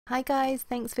Hi guys,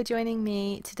 thanks for joining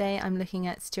me. Today I'm looking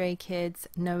at Stray Kids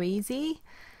Noeasy.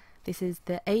 This is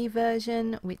the A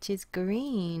version, which is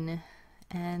green,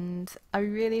 and I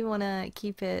really want to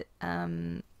keep it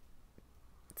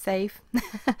safe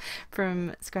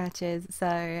from scratches,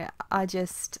 so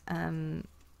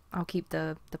I'll keep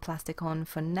the plastic on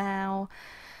for now.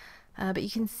 But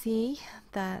you can see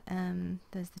that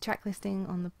there's the track listing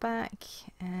on the back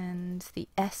and the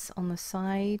S on the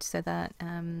side, so that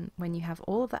when you have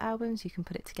all of the albums you can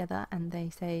put it together, and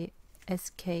they say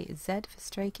SKZ for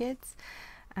Stray Kids.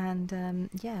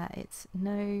 And yeah, it's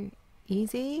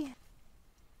Noeasy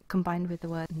combined with the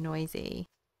word noisy.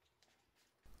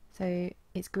 So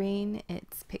it's green,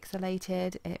 it's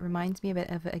pixelated, it reminds me a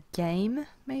bit of a game,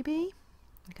 maybe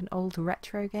like an old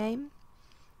retro game.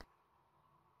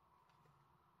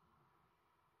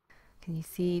 Can you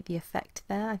see the effect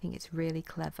there? I think it's really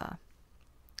clever,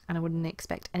 and I wouldn't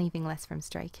expect anything less from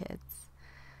Stray Kids.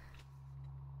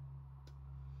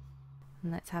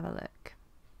 And let's have a look.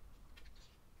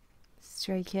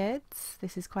 Stray Kids,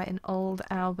 this is quite an old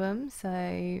album,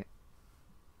 so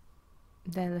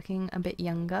they're looking a bit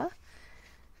younger.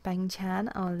 Bang Chan,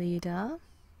 our leader.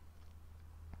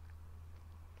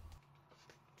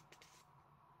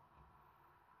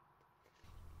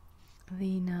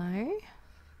 Lino.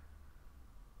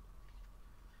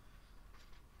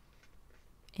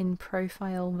 In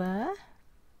profile there.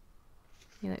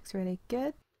 He looks really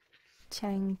good.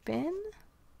 Chang Bin.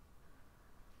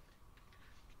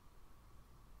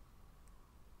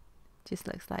 Just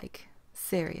looks like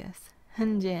serious.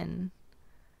 Hunjin.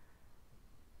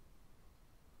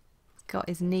 He's got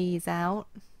his knees out.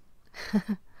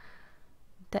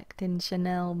 Decked in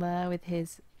Chanel there with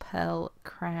his pearl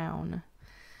crown.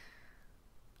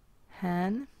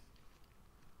 Han.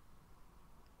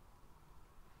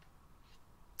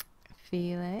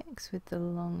 Felix with the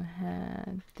long hair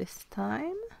this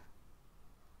time.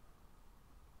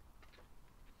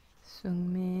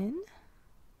 Sungmin.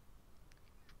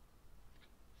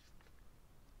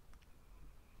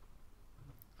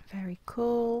 Very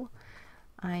cool.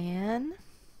 Ian.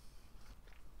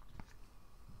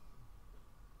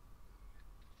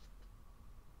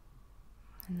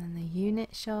 And then the unit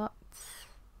shots.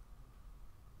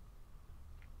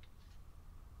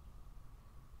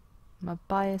 My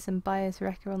bias and bias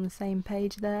wrecker on the same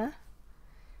page there.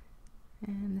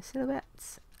 And the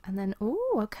silhouettes. And then,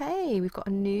 oh, okay, we've got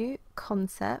a new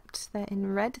concept. They're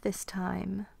in red this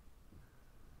time.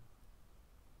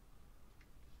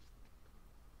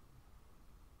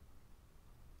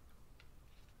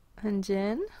 And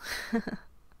Jin.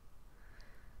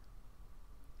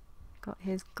 Got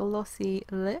his glossy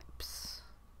lips.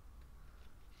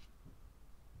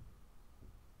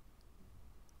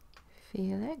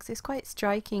 Felix. It's quite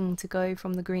striking to go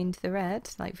from the green to the red,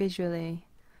 like visually.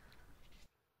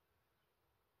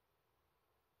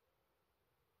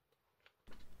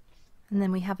 And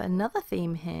then we have another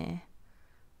theme here.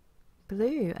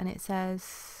 Blue, and it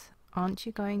says, "Aren't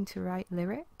you going to write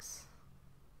lyrics?"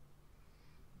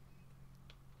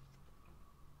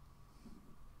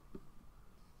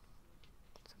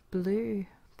 It's a blue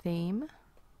theme.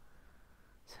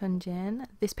 Sunjin.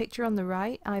 This picture on the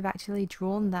right, I've actually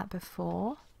drawn that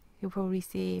before. You'll probably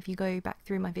see if you go back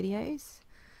through my videos.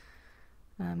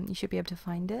 You should be able to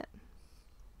find it.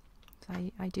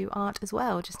 So I do art as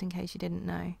well, just in case you didn't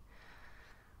know.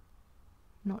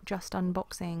 Not just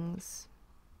unboxings.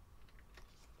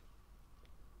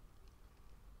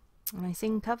 And I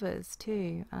sing covers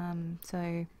too,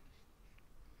 so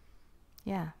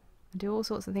yeah, I do all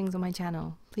sorts of things on my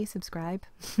channel. Please subscribe.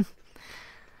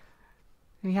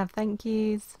 We have thank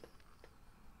yous,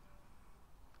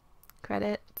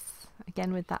 credits,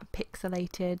 again with that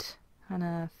pixelated kind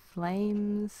of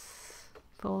flames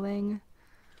falling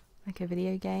like a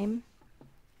video game.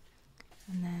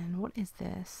 And then what is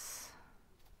this?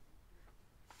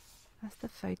 That's the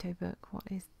photo book. What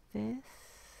is this?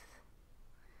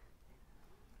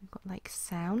 We've got like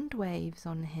sound waves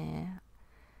on here.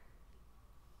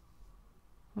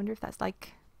 I wonder if that's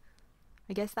like,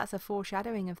 I guess that's a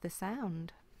foreshadowing of the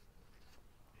sound.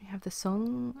 We have the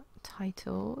song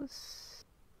titles.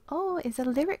 Oh, it's a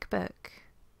lyric book.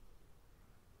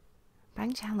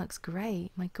 Bang Chan looks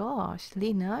great. My gosh,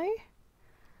 Lino.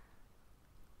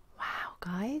 Wow,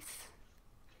 guys.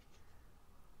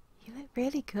 You look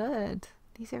really good.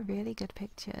 These are really good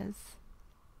pictures.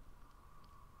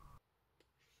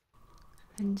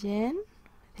 And Jin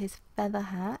with his feather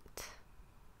hat.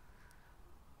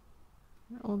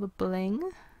 All the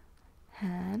bling.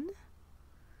 Han.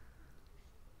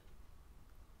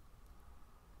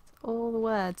 All the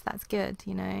words, that's good,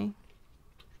 you know.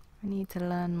 I need to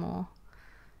learn more.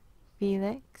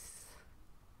 Felix,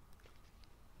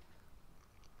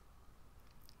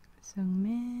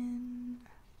 Sungmin,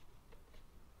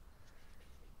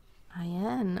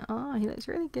 Ian. Oh, he looks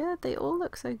really good. They all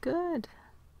look so good.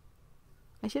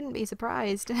 I shouldn't be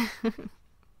surprised. So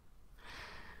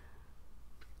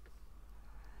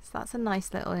that's a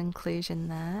nice little inclusion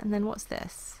there. And then what's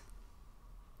this?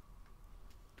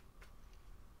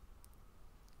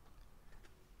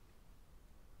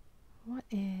 What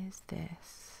is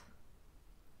this?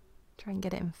 Try and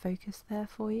get it in focus there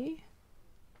for you.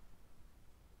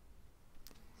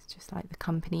 It's just like the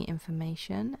company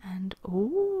information. And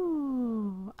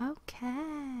ooh,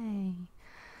 okay.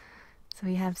 So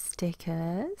we have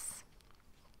stickers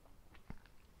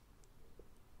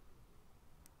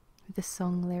with the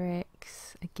song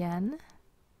lyrics again.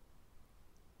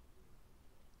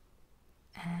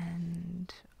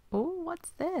 And oh,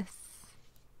 what's this?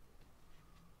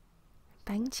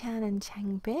 Bangchan and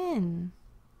Changbin.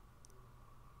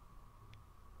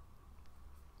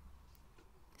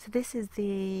 So this is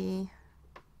the,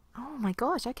 oh my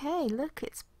gosh, okay, look,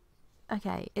 it's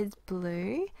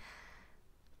blue,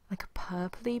 like a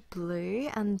purpley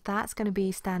blue, and that's going to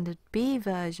be standard B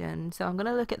version, so I'm going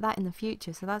to look at that in the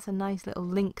future, so that's a nice little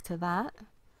link to that.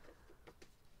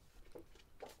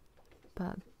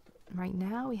 But right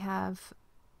now we have,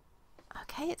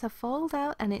 okay, it's a fold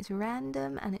out and it's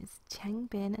random and it's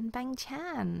Changbin and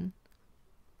Bangchan.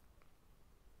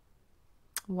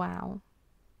 Wow.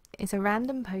 It's a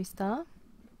random poster.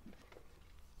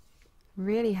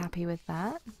 Really happy with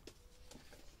that.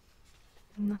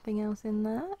 Nothing else in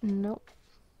there? Nope.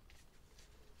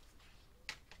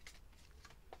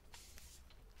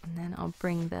 And then I'll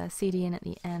bring the CD in at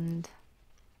the end.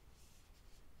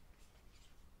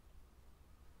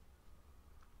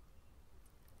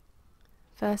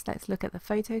 First, let's look at the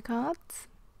photo cards.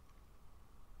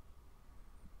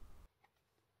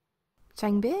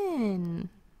 Changbin!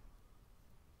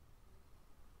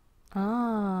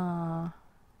 Ah,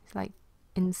 it's like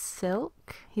in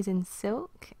silk. He's in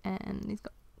silk and he's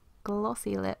got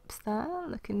glossy lips there,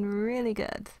 looking really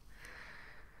good.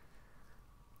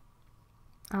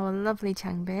 Our lovely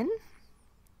Changbin.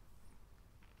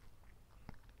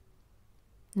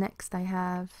 Next I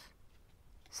have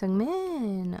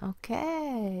Sungmin.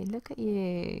 Okay, look at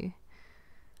you.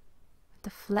 The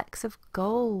flecks of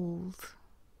gold.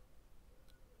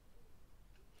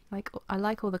 I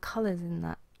like all the colours in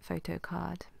that photo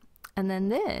card. And then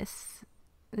this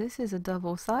is a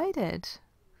double-sided.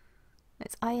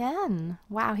 It's Ian.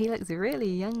 Wow, he looks really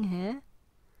young here.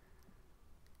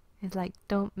 It's like,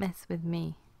 don't mess with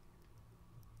me.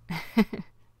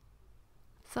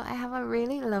 So I have a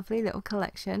really lovely little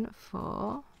collection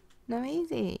for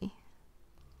Noeasy.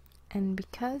 And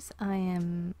because I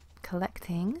am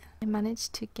collecting, I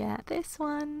managed to get this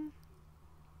one.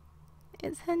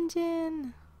 It's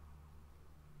Hyunjin.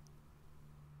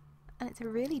 And it's a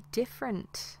really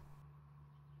different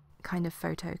kind of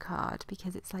photo card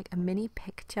because it's like a mini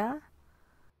picture,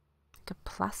 like a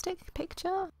plastic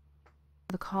picture.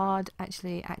 The card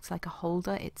actually acts like a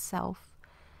holder itself.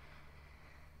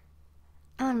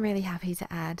 And I'm really happy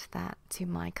to add that to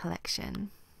my collection.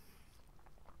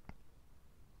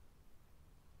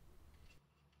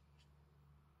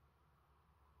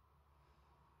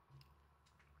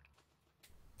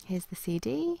 Here's the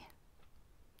CD.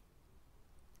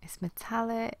 It's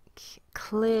metallic,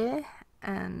 clear,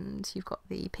 and you've got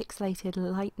the pixelated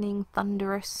lightning,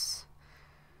 thunderous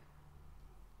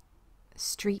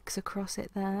streaks across it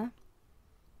there.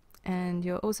 And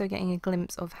you're also getting a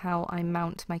glimpse of how I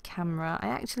mount my camera. I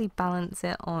actually balance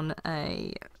it on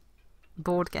a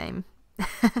board game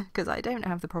because I don't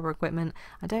have the proper equipment,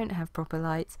 I don't have proper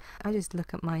lights. I just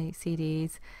look at my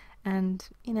CDs and,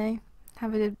 you know,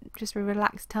 have just a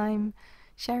relaxed time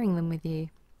sharing them with you.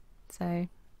 So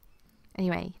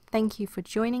anyway, thank you for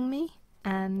joining me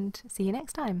and see you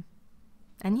next time.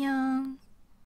 Annyeong!